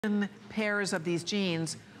pairs of these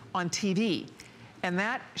jeans on TV. And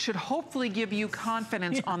that should hopefully give you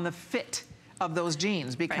confidence on the fit of those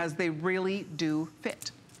jeans, because they really do fit.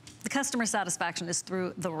 The customer satisfaction is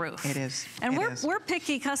through the roof. It is. And we're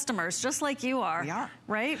picky customers, just like you are. We are.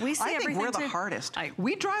 Right? We see everything. I think we're the hardest.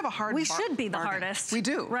 We drive a hard We should be the hardest. We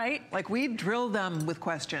do. Right? Like, we drill them with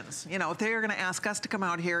questions. You know, if they're gonna ask us to come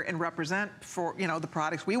out here and represent for, you know, the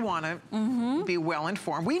products, we wanna be well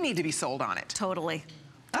informed. We need to be sold on it. Totally.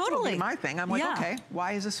 That's what would be my thing. I'm like, okay,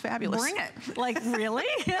 why is this fabulous? Bring it. Like, really?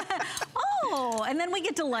 Oh, and then we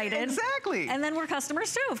get delighted. Exactly. And then we're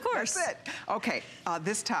customers too, of course. That's it. Okay,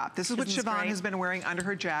 this top. This is what Siobhan has been wearing under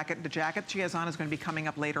her jacket. The jacket she has on is going to be coming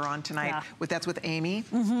up later on tonight. That's with Amy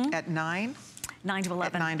at 9. 9 to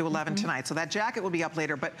 11. At 9 to 11 tonight. So that jacket will be up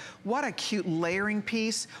later, but what a cute layering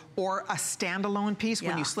piece or a standalone piece.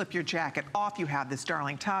 When you slip your jacket off, you have this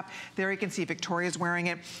darling top. There you can see Victoria's wearing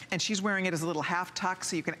it, and she's wearing it as a little half tuck,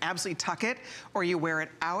 so you can absolutely tuck it, or you wear it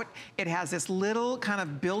out. It has this little kind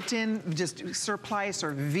of built-in just surplice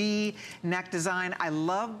or V neck design. I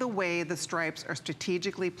love the way the stripes are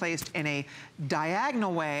strategically placed in a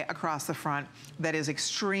diagonal way across the front that is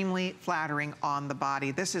extremely flattering on the body.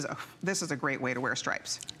 This is a great way to wear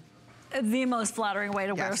stripes. The most flattering way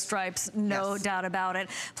to wear stripes, no doubt about it.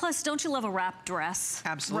 Plus, don't you love a wrap dress?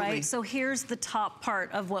 Absolutely. Right? So here's the top part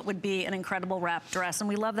of what would be an incredible wrap dress, and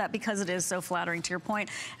we love that because it is so flattering, to your point.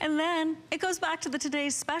 And then it goes back to the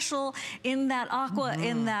today's special in that aqua,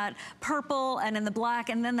 in that purple, and in the black,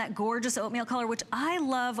 and then that gorgeous oatmeal color, which I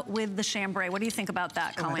love with the chambray. What do you think about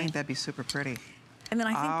that, Colleen? I think that'd be super pretty. And then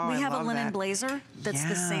I think we have a linen blazer that's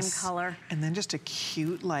the same color. And then just a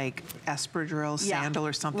cute, like, espadrille sandal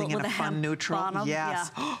or something in a fun neutral. Bottom.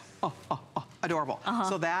 Adorable.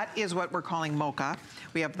 So that is what we're calling mocha.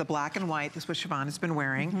 We have the black and white. This is what Siobhan has been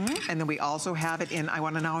wearing. And then we also have it in, I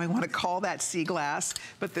want to call that sea glass,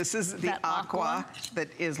 but this is the aqua that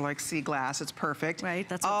is like sea glass. It's perfect. Right,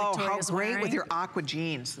 that's what Victoria's how great wearing. with your aqua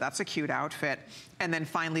jeans. That's a cute outfit. And then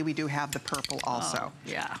finally we do have the purple also.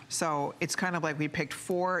 So it's kind of like we picked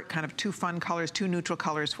four, kind of two fun colors, two neutral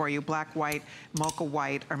colors for you. Black, white, mocha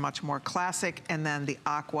white are much more classic, and then the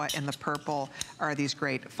aqua and the purple are these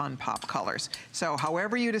great fun pop colors. So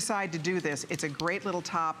however you decide to do this, it's a great little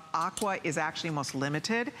top. Aqua is actually most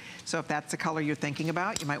limited, so if that's the color you're thinking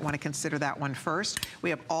about, you might want to consider that one first. We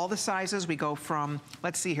have all the sizes. We go from,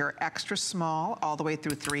 let's see here, extra small all the way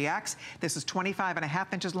through 3X. This is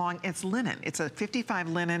 25.5 inches long. It's linen. It's a 55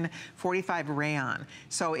 linen, 45 rayon.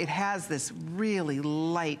 So it has this really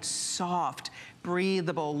light, soft,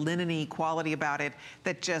 breathable, linen-y quality about it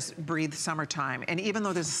that just breathes summertime. And even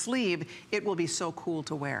though there's a sleeve, it will be so cool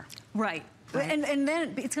to wear. Right. And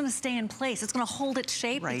then it's going to stay in place. It's going to hold its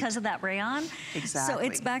shape because of that rayon. Exactly. So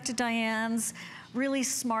it's back to Diane's really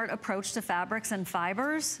smart approach to fabrics and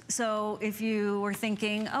fibers. So if you were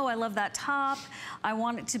thinking, oh, I love that top, I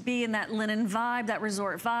want it to be in that linen vibe, that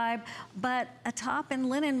resort vibe, but a top in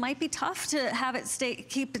linen might be tough to have it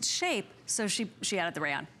keep its shape. So she added the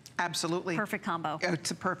rayon. Absolutely. Perfect combo.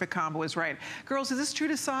 It's a perfect combo, is right. Girls, is this true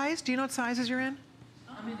to size? Do you know what sizes you're in?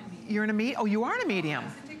 I'm in a medium. You're in a medium? Oh, you are in a medium.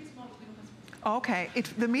 Yes, it takes small, Okay,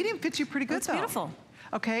 the medium fits you pretty good, That's beautiful.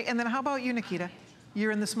 Okay, and then how about you, Nikita?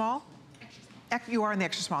 You're in the small? extra small. You are in the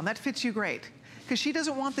extra small, and that fits you great. Because she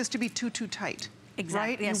doesn't want this to be too tight.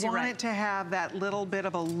 Exactly. Right? Yes, you want it to have that little bit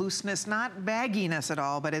of a looseness, not bagginess at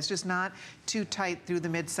all, but it's just not too tight through the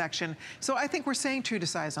midsection. So I think we're saying true to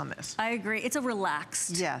size on this. I agree. It's a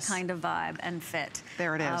relaxed kind of vibe and fit.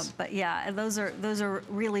 There it is. But yeah, those are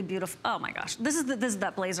really beautiful. Oh my gosh, this is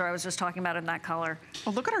that blazer I was just talking about in that color.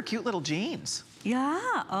 Oh, look at our cute little jeans.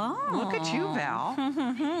 Yeah. Oh. Look at you, Val.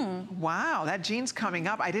 Wow, that jean's coming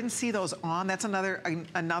up. I didn't see those on. That's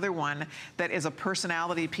another one that is a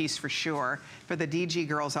personality piece for sure for the DG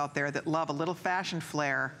girls out there that love a little fashion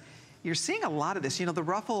flair. You're seeing a lot of this. You know, the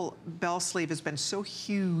ruffle bell sleeve has been so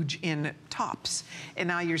huge in tops, and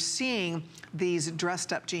now you're seeing these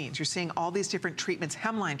dressed up jeans. You're seeing all these different treatments,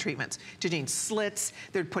 hemline treatments to jeans. Slits,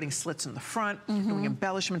 they're putting slits in the front, doing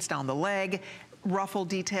embellishments down the leg, ruffle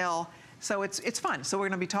detail. So it's fun. So we're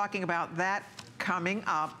gonna be talking about that coming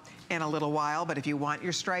up in a little while, but if you want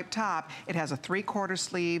your striped top, it has a 3/4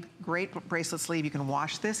 sleeve, great bracelet sleeve. You can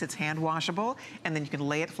wash this, it's hand washable, and then you can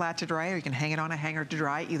lay it flat to dry, or you can hang it on a hanger to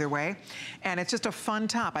dry, either way. And it's just a fun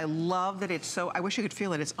top. I love that it's so, I wish you could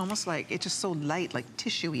feel it. It's almost like, it's just so light, like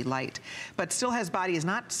tissue-y light, but still has body, is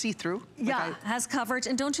not see-through. Yeah, has coverage,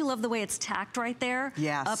 and don't you love the way it's tacked right there?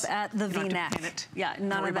 Yes. Up at the V-neck. Yeah,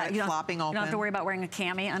 none of that. You don't have to worry about wearing a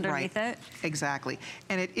cami underneath it. Exactly.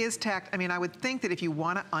 And it is tacked. I mean, I would think that if you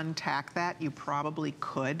want to untack tack that, you probably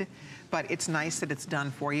could, but it's nice that it's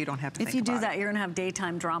done for you. You don't have to think If you about do that, it. you're gonna have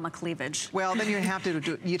daytime drama cleavage. Well, then you'd have to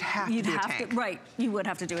do a tank. Right, you would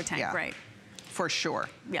have to do a tank, Yeah. right. For sure.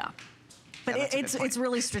 Yeah. But Yeah, that's a good point. it's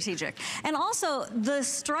really strategic. And also, the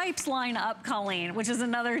stripes line up, Colleen, which is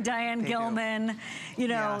another Diane Gilman, you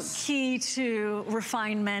know, Yes. key to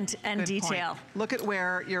refinement and Good detail. point. Look at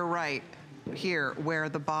where, you're right, here, where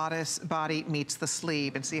the body meets the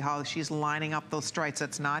sleeve, and see how she's lining up those stripes.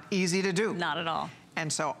 It's not easy to do. Not at all.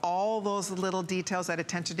 And so all those little details, that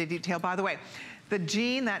attention to detail. By the way, the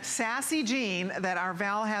jean, that sassy jean that our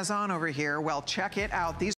Val has on over here, well, check it out. These